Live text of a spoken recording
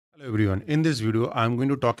Hello everyone. In this video, I'm going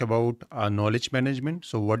to talk about knowledge management.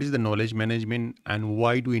 So what is the knowledge management and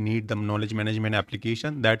why do we need the knowledge management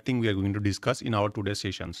application? That thing we are going to discuss in our today's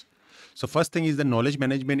sessions. So first thing is the knowledge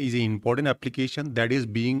management is an important application that is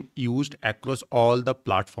being used across all the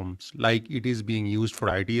platforms. Like it is being used for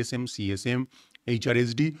ITSM, CSM,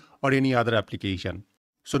 HRSD or any other application.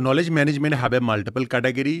 So knowledge management have a multiple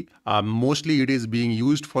category. Mostly it is being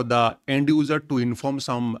used for the end user to inform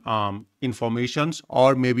some informations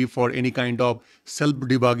or maybe for any kind of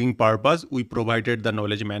self-debugging purpose, we provided the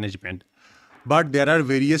knowledge management. But there are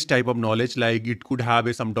various type of knowledge, like it could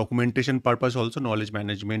have some documentation purpose also knowledge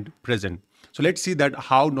management present. So let's see that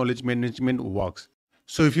how knowledge management works.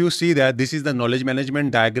 So if you see that this is the knowledge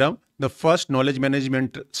management diagram, the first knowledge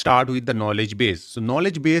management start with the knowledge base. So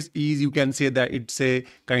knowledge base is, you can say that it's a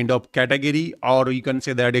kind of category, or you can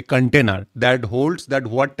say that a container that holds that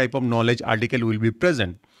what type of knowledge article will be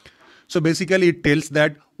present. So basically it tells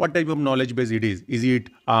that what type of knowledge base it is. Is it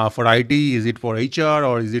for IT? Is it for HR?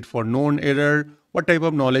 Or is it for known error? What type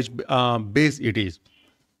of knowledge base it is?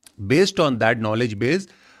 Based on that knowledge base,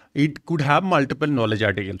 it could have multiple knowledge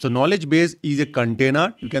articles. So knowledge base is a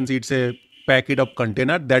container. You can see it's a packet of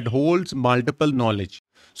container that holds multiple knowledge.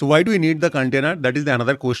 So why do we need the container? That is the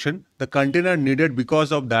another question. The container needed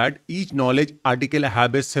because of that each knowledge article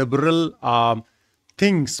have a several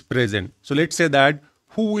things present. So let's say that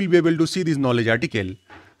who will be able to see this knowledge article?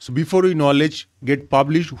 So before we knowledge get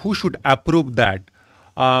published, who should approve that?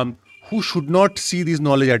 Who should not see this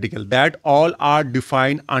knowledge article? That all are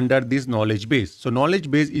defined under this knowledge base. So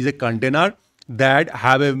knowledge base is a container that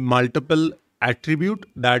have a multiple attribute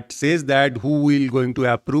that says that who will going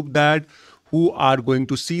to approve that, who are going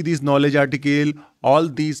to see this knowledge article. All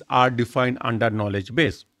these are defined under knowledge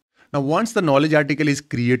base. Now, once the knowledge article is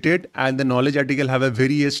created and the knowledge article have a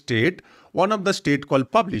various state, one of the state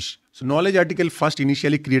called publish. So knowledge article first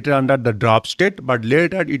initially created under the draft state, but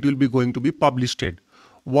later it will be going to be published state.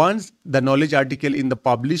 Once the knowledge article in the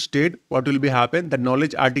published state, what will be happen? The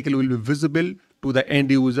knowledge article will be visible to the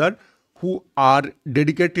end user who are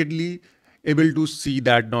dedicatedly able to see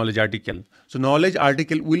that knowledge article. So knowledge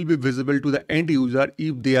article will be visible to the end user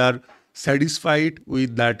if they are satisfied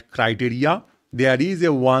with that criteria. There is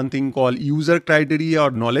a one thing called user criteria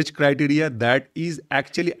or knowledge criteria that is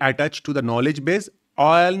actually attached to the knowledge base,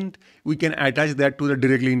 and we can attach that to the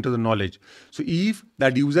directly into the knowledge. So if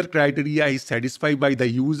that user criteria is satisfied by the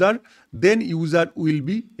user, then user will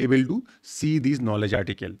be able to see this knowledge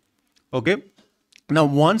article. Okay. Now,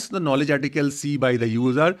 once the knowledge article see by the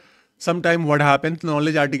user, sometime what happens,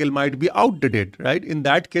 knowledge article might be outdated, right? In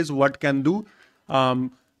that case, what can do?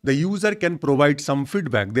 The user can provide some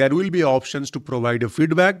feedback. There will be options to provide a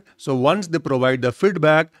feedback. So once they provide the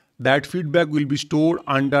feedback, that feedback will be stored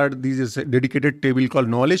under this dedicated table called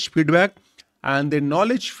knowledge feedback. And the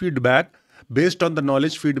knowledge feedback, based on the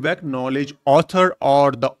knowledge feedback, knowledge author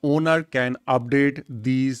or the owner can update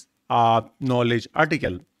these knowledge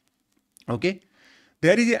article. Okay.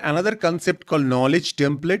 There is another concept called knowledge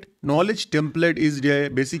template. Knowledge template is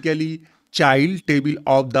basically child table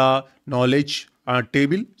of the knowledge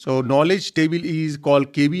table. So knowledge table is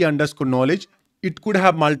called KB underscore knowledge. It could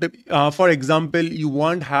have multiple, for example, you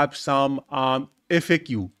want to have some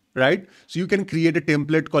FAQ, right? So you can create a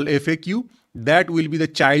template called FAQ that will be the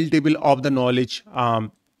child table of the knowledge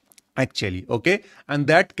actually, okay? And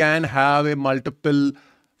that can have a multiple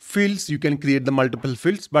fields. You can create the multiple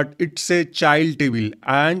fields, but it's a child table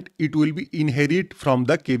and it will be inherit from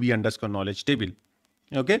the KB underscore knowledge table.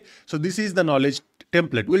 Okay, so this is the knowledge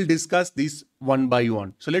template. We'll discuss this one by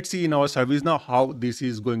one. So let's see in our ServiceNow how this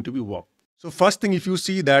is going to be work. So first thing, if you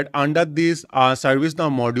see that under this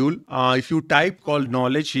ServiceNow module, if you type called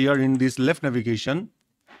knowledge here in this left navigation,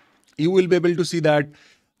 you will be able to see that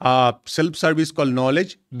self-service called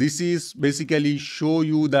knowledge. This is basically show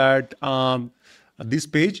you that this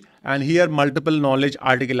page, and here multiple knowledge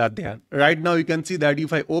article are there. Right now you can see that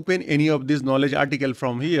if I open any of this knowledge article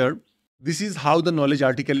from here, this is how the knowledge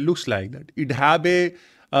article looks like. That it have a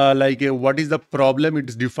what is the problem, it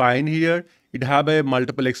is defined here. It have a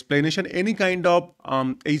multiple explanation. Any kind of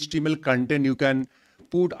HTML content you can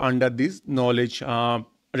put under this knowledge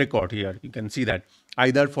record here. You can see that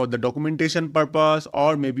either for the documentation purpose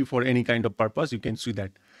or maybe for any kind of purpose. You can see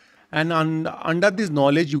that. And under this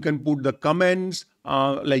knowledge, you can put the comments,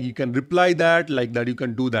 like you can reply that, like that you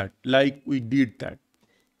can do that, like we did that.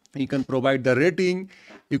 You can provide the rating,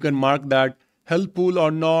 you can mark that helpful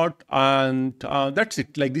or not, and that's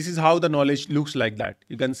it. Like this is how the knowledge looks like that.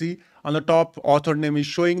 You can see on the top, author name is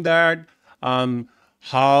showing that,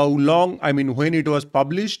 how long, I mean, when it was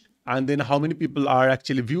published, and then how many people are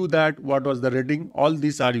actually view that, what was the rating. All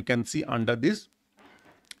these are, you can see under this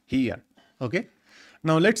here. Okay.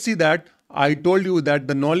 Now let's see that I told you that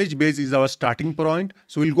the knowledge base is our starting point.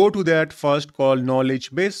 So we'll go to that first called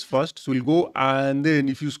knowledge base first. So we'll go, and then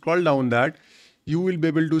if you scroll down that, you will be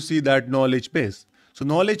able to see that knowledge base. So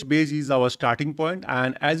knowledge base is our starting point.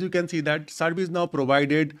 And as you can see that ServiceNow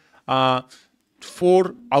provided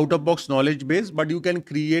 4 out-of-box knowledge base, but you can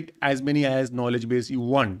create as many as knowledge base you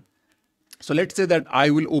want. So let's say that I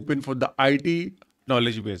will open for the IT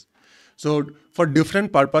knowledge base. So for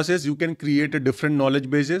different purposes, you can create a different knowledge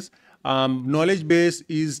bases. Knowledge base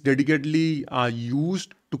is dedicatedly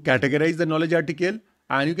used to categorize the knowledge article.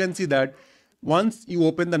 And you can see that once you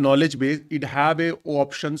open the knowledge base, it have a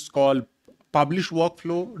options called publish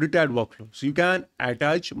workflow, retired workflow. So you can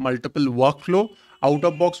attach multiple workflow. Out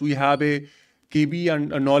of box, we have a KB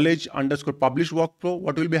and a knowledge underscore publish workflow.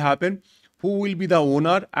 What will be happen? Who will be the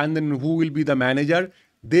owner and then who will be the manager?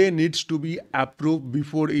 They needs to be approved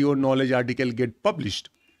before your knowledge article get published.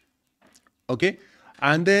 Okay.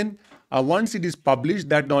 And then once it is published,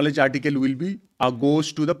 that knowledge article will be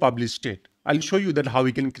goes to the published state. I'll show you that how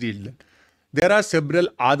we can create that. There are several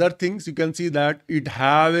other things. You can see that it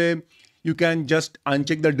have a, you can just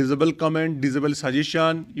uncheck the disable comment, disable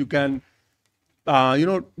suggestion. You can,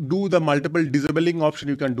 do the multiple disabling option.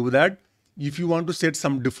 You can do that. If you want to set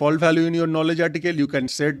some default value in your knowledge article, you can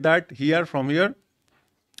set that here from here.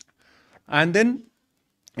 And then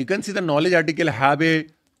you can see the knowledge article have a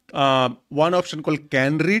one option called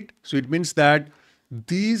can read. So it means that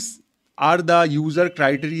these are the user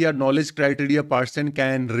criteria, knowledge criteria person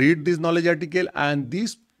can read this knowledge article, and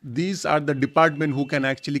these are the department who can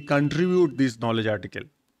actually contribute this knowledge article.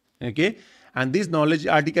 Okay. And this knowledge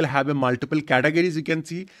article have a multiple categories. You can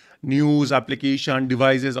see news, application,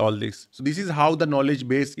 devices, all this. So this is how the knowledge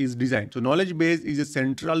base is designed. So knowledge base is a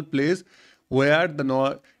central place where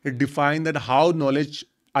it defines that how knowledge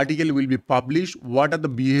article will be published, what are the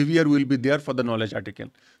behavior will be there for the knowledge article.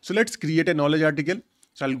 So let's create a knowledge article.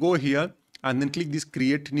 So I'll go here and then click this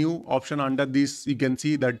create new option. Under this, you can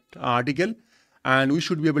see that article, and we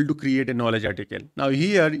should be able to create a knowledge article. Now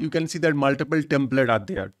here you can see that multiple templates are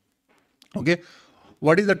there. Okay.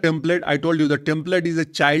 What is the template? I told you the template is a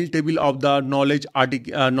child table of the knowledge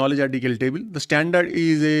article table. The standard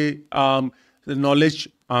is a the knowledge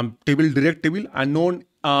table direct table, and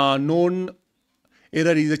known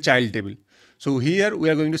error is a child table. So here we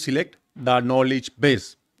are going to select the knowledge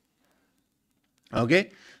base.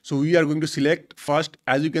 Okay. So we are going to select first,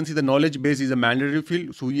 as you can see, the knowledge base is a mandatory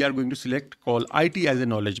field. So we are going to select call IT as a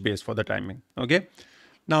knowledge base for the timing. Okay.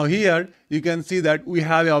 Now here you can see that we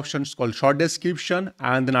have options called short description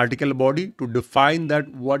and then article body to define that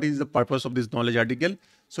what is the purpose of this knowledge article.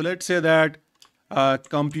 So let's say that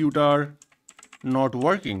computer not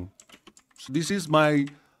working. So this is my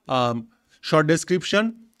short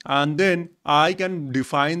description, and then I can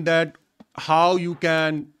define that how you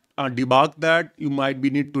can debug that. You might be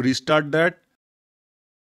need to restart that.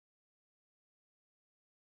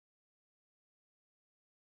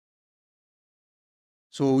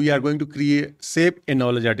 So we are going to save a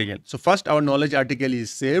knowledge article. So first our knowledge article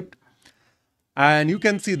is saved, and you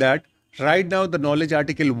can see that right now the knowledge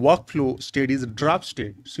article workflow state is draft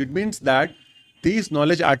state. So it means that this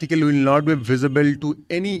knowledge article will not be visible to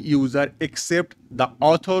any user except the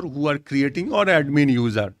author who are creating, or admin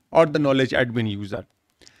user, or the knowledge admin user.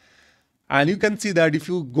 And you can see that if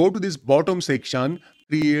you go to this bottom section,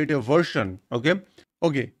 create a version. Okay.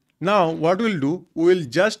 Okay. Now what we'll do, we'll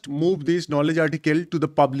just move this knowledge article to the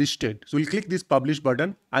publish state. So we'll click this publish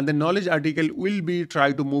button, and the knowledge article will be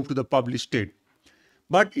try to move to the publish state.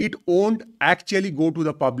 But it won't actually go to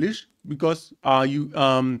the publish because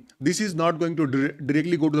this is not going to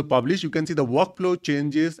directly go to the publish. You can see the workflow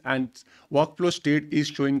changes and workflow state is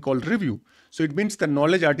showing called review. So it means the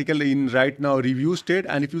knowledge article in right now review state.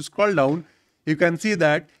 And if you scroll down, you can see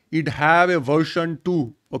that it have a version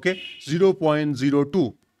 2, okay,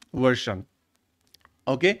 0.02 version.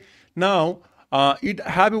 Okay. Now it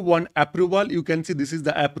have one approval. You can see this is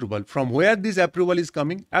the approval. From where this approval is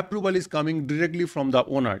coming? Approval is coming directly from the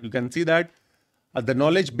owner. You can see that the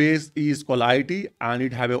knowledge base is called IT, and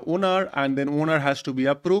it have a owner, and then owner has to be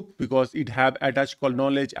approved because it have attached called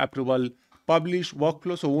knowledge approval publish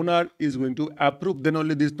workflow. So owner is going to approve, then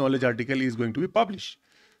only this knowledge article is going to be published.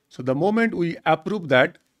 So the moment we approve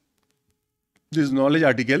that, this knowledge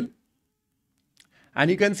article,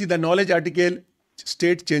 and you can see the knowledge article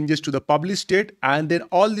state changes to the published state, and then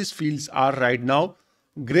all these fields are right now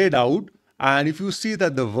grayed out. And if you see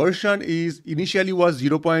that the version is initially was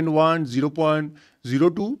 0.1,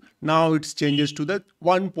 0.02, now it changes to the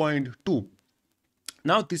 1.2.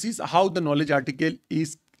 Now this is how the knowledge article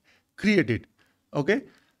is created. Okay.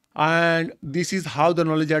 And this is how the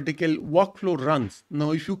knowledge article workflow runs.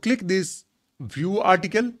 Now, if you click this view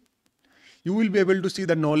article, you will be able to see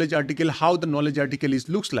the knowledge article, how the knowledge article is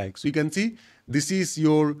looks like. So you can see this is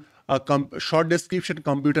your short description,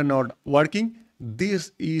 computer not working.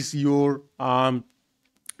 This is your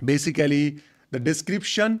basically the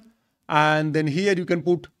description, and then here you can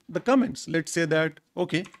put the comments. Let's say that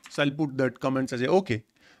okay, so I'll put that comments as a okay.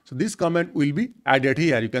 So this comment will be added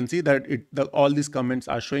here. You can see that all these comments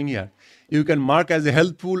are showing here. You can mark as a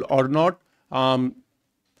helpful or not.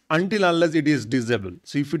 Until unless it is disabled.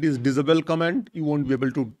 So if it is disabled comment, you won't be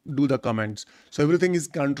able to do the comments. So everything is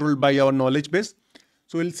controlled by our knowledge base.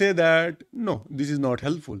 So we'll say that no, this is not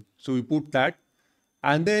helpful. So we put that,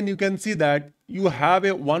 and then you can see that you have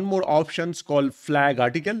a one more options called flag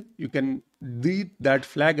article. You can read that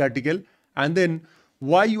flag article, and then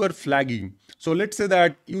why you are flagging. So let's say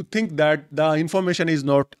that you think that the information is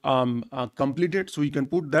not completed. So you can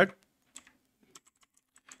put that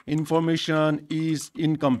information is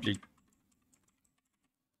incomplete.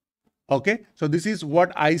 Okay, so this is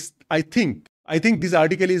what I think. I think this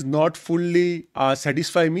article is not fully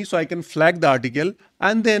satisfy me, so I can flag the article,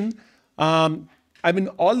 and then I mean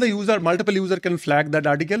all the multiple user can flag that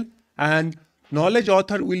article, and knowledge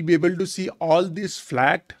author will be able to see all this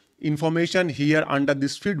flagged information here under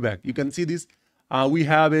this feedback. You can see this. We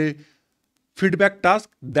have a feedback task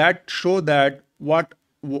that show that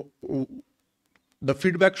the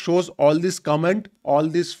feedback shows all this comment, all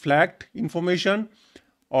this flagged information,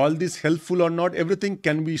 all this helpful or not, everything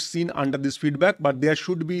can be seen under this feedback, but there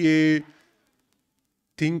should be a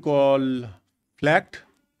thing called flagged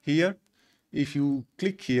here. If you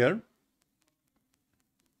click here,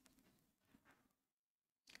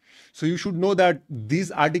 so you should know that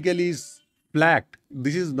this article is flagged.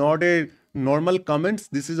 This is not a normal comments.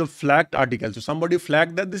 This is a flagged article. So somebody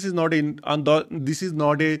flagged that this is not this is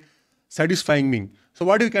not a satisfying me. So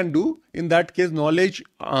what you can do in that case, knowledge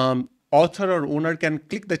author or owner can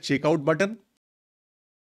click the checkout button.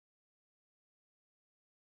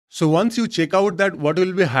 So once you check out that, what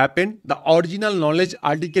will be happen? The original knowledge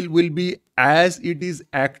article will be as it is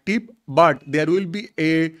active, but there will be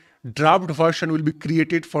a draft version will be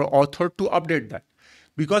created for author to update that,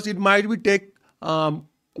 because it might be take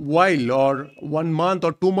while or 1 month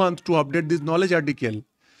or 2 months to update this knowledge article.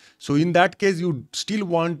 So in that case, you still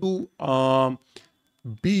want to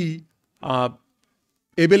be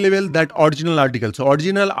available that original article. So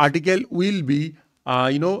original article will be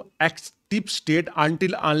active state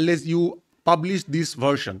until unless you publish this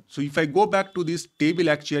version. So if I go back to this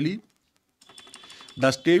table, actually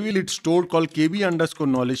the table it's stored called kb underscore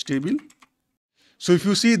knowledge table. So if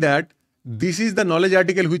you see that this is the knowledge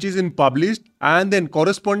article which is in published, and then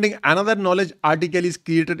corresponding another knowledge article is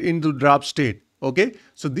created into draft state. Okay,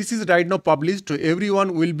 so this is right now published. So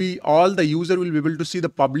everyone will be, all the user will be able to see the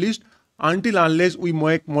published until unless we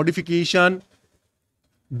make modification,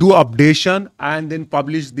 do updation, and then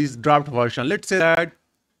publish this draft version. Let's say that,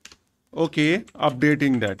 okay,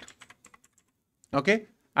 updating that. Okay,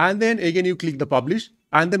 and then again you click the publish,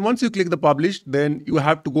 and then once you click the publish, then you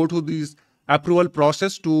have to go to this approval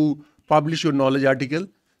process to publish your knowledge article.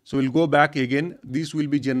 So we'll go back again. This will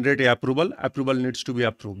be generate a approval. Approval needs to be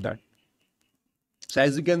approved that. So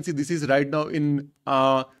as you can see, this is right now in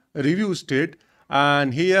review state,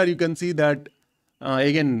 and here you can see that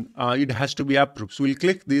again it has to be approved. So we'll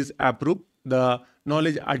click this approve. The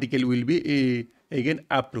knowledge article will be again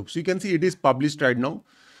approved. So you can see it is published right now.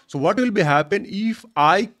 So what will be happen if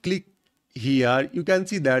I click here? You can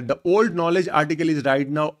see that the old knowledge article is right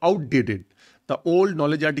now outdated. The old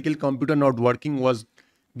knowledge article computer not working was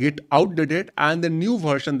get outdated, and the new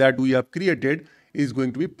version that we have created is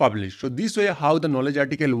going to be published. So this way how the knowledge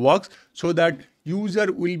article works, so that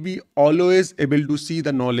user will be always able to see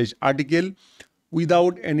the knowledge article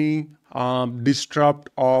without any disrupt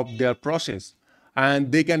of their process,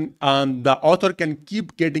 and they can the author can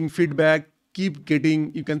keep getting feedback, keep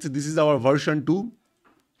getting, you can see this is our version 2.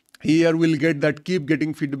 Here we'll get that keep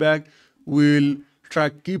getting feedback, we'll try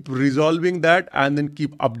keep resolving that, and then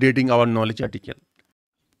keep updating our knowledge article.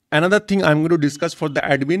 Another thing I'm going to discuss for the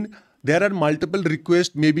admin, there are multiple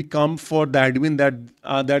requests maybe come for the admin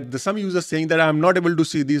that some users saying that I'm not able to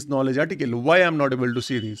see this knowledge article. Why I'm not able to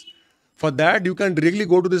see this? For that, you can directly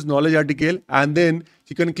go to this knowledge article, and then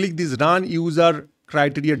you can click this run user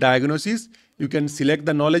criteria diagnosis. You can select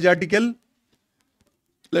the knowledge article.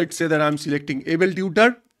 Let's say that I'm selecting able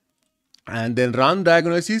tutor, and then run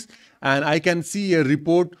diagnosis, and I can see a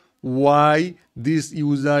report why this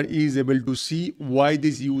user is able to see, why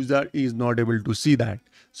this user is not able to see that.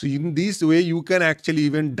 So in this way, you can actually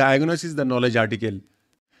even diagnose the knowledge article.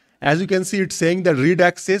 As you can see, it's saying that read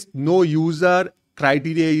access, no user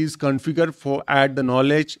criteria is configured for at the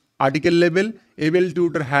knowledge article level. Able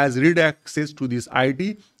tutor has read access to this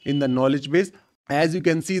ID in the knowledge base. As you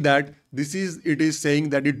can see that it is saying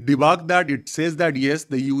that it debug that, it says that yes,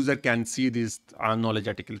 the user can see this knowledge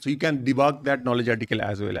article. So you can debug that knowledge article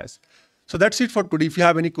as well as. So that's it for today. If you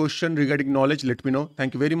have any question regarding knowledge, let me know.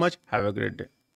 Thank you very much. Have a great day.